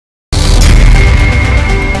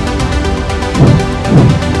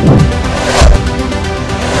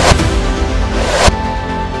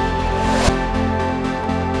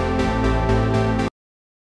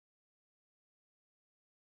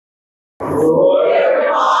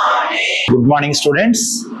Good morning,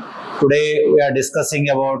 students. Today we are discussing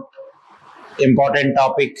about important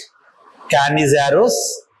topic Cannizzaro'S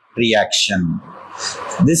reaction.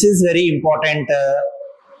 This is very important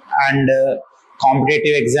and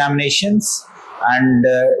competitive examinations and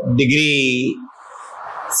degree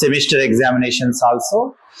semester examinations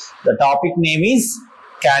also. The topic name is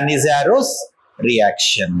Cannizzaro'S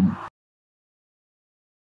reaction.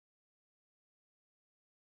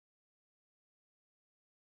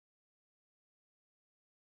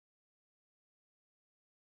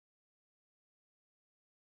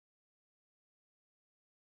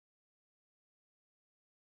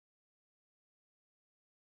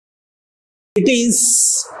 It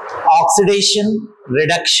is oxidation,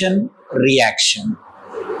 reduction, reaction.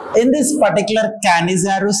 In this particular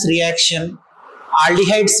Cannizzaro'S reaction,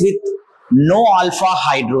 aldehydes with no alpha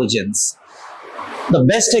hydrogens. The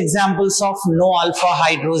best examples of no alpha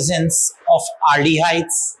hydrogens of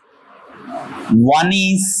aldehydes, one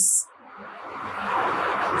is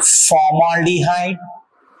formaldehyde,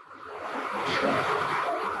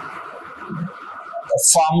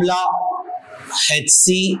 formula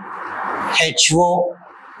HCHO,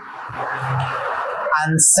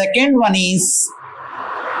 and second one is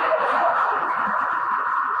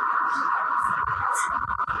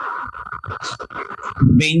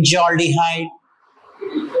benzaldehyde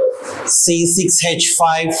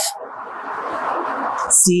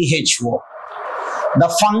C6H5CHO. The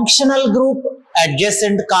functional group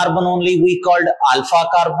adjacent carbon only we called alpha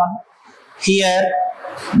carbon. Here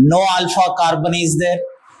no alpha carbon is there.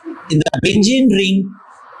 In the benzene ring,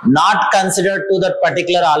 not considered to that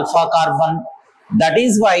particular alpha carbon. That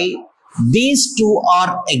is why these two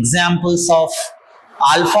are examples of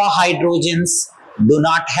alpha hydrogens do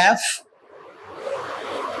not have,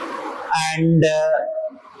 and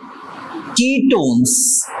ketones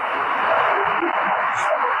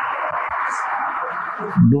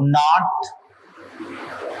do not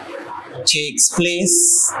takes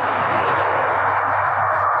place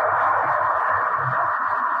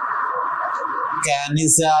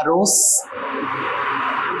Cannizzaro'S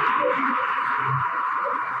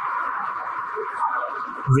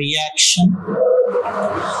reaction.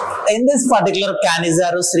 In this particular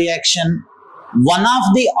Cannizzaro'S reaction, one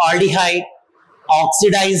of the aldehyde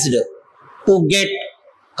oxidized to get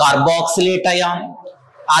carboxylate ion,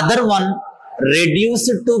 other one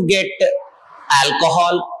reduced to get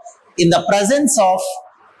alcohol in the presence of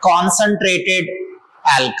concentrated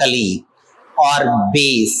alkali or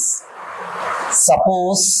base.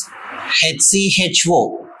 Suppose HCHO.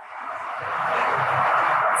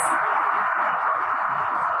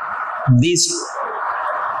 These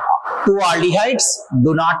two aldehydes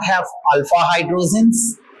do not have alpha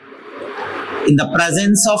hydrogens. In the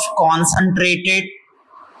presence of concentrated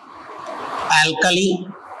alkali,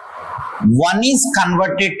 one is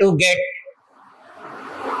converted to get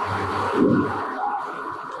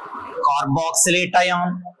carboxylate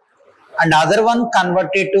ion and other one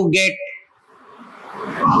converted to get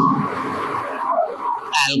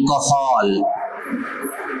alcohol.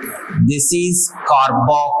 This is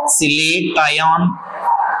carboxylate ion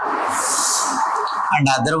and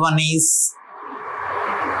other one is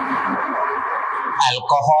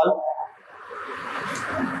alcohol.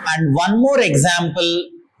 And one more example,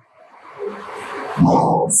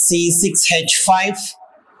 C6H5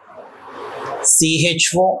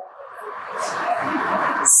 CHO,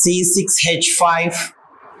 C6H5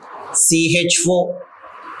 CHO.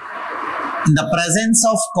 In the presence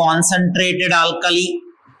of concentrated alkali,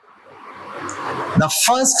 the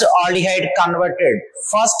first aldehyde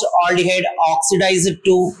oxidized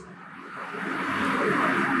to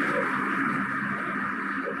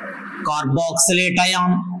carboxylate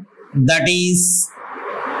ion, that is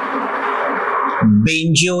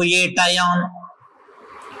benzoate ion.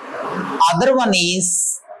 Other one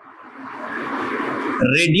is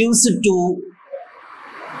reduced to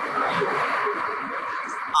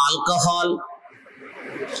alcohol,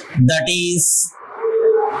 that is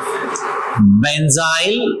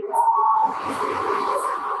benzyl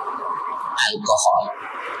alcohol.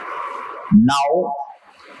 Now,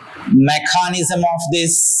 mechanism of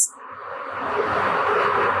this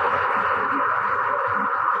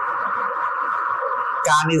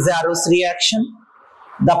Cannizzaro'S reaction.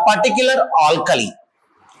 The particular alkali,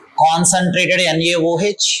 concentrated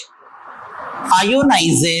NaOH,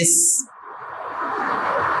 ionizes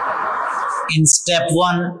in step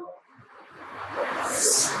 1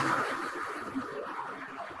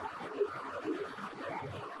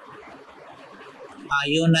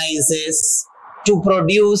 ionizes to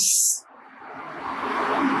produce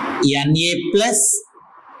Na plus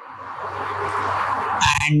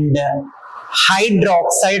and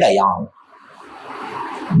hydroxide ion.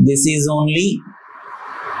 This is only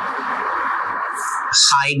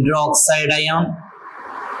hydroxide ion.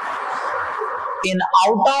 In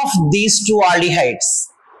out of these two aldehydes,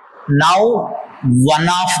 now one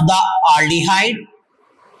of the aldehyde,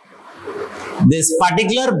 this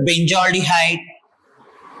particular benzaldehyde,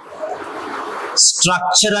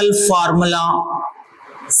 structural formula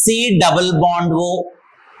C double bond O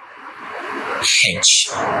H.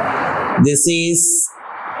 This is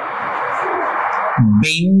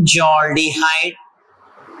benzaldehyde.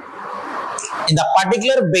 In the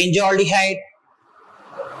particular benzaldehyde,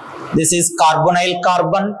 this is carbonyl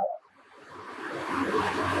carbon.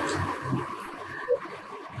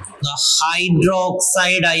 The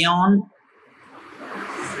hydroxide ion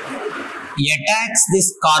attacks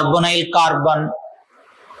this carbonyl carbon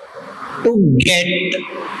to get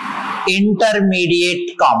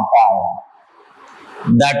intermediate compound,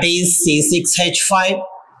 that is C6H5,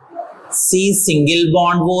 C single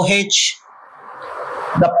bond OH.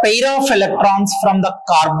 The pair of electrons from the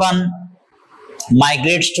carbon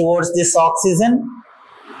migrates towards this oxygen,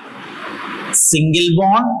 single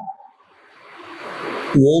bond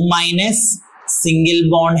O minus, single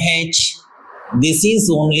bond H. This is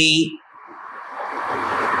only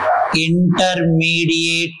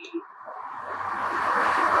intermediate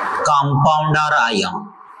compound or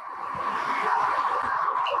ion.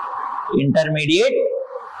 Intermediate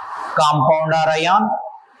compound or ion.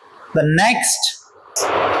 The next,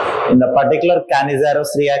 in the particular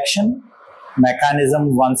Cannizzaro'S reaction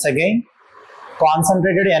mechanism, once again,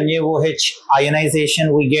 concentrated NaOH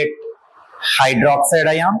ionization, we get hydroxide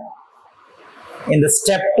ion. In the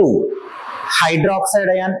step 2, hydroxide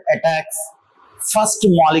ion attacks first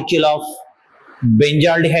molecule of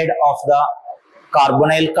benzaldehyde of the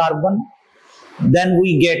carbonyl carbon. Then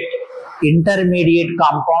we get intermediate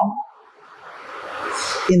compound.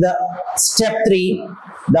 In the step 3,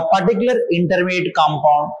 the particular intermediate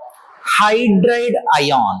compound, hydride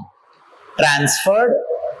ion, transferred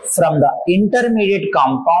from the intermediate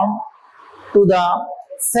compound to the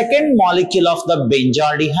second molecule of the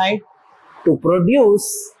benzaldehyde to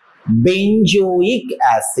produce benzoic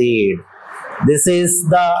acid. This is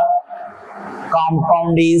the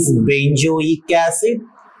compound is benzoic acid,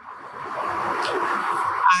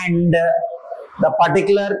 and the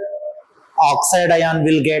particular oxide ion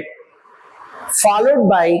will get followed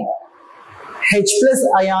by H plus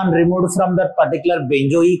ion removed from that particular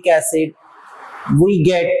benzoic acid. We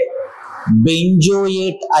get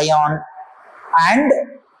benzoate ion and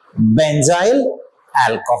benzyl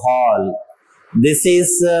alcohol. This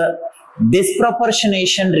is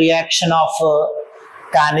disproportionation reaction of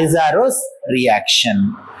Cannizzaro'S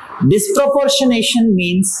reaction. Disproportionation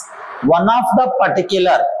means one of the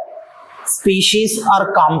particular species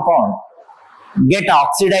or compound get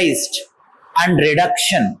oxidized and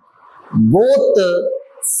reduction both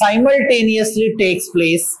simultaneously takes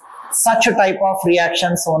place. Such a type of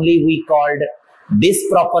reactions only we called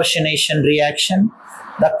disproportionation reaction.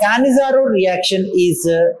 The Cannizzaro reaction is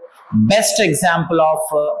best example of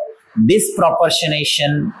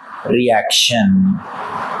disproportionation reaction.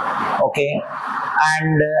 Okay,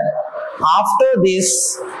 and after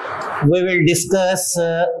this we will discuss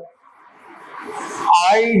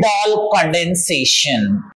aldol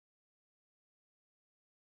condensation.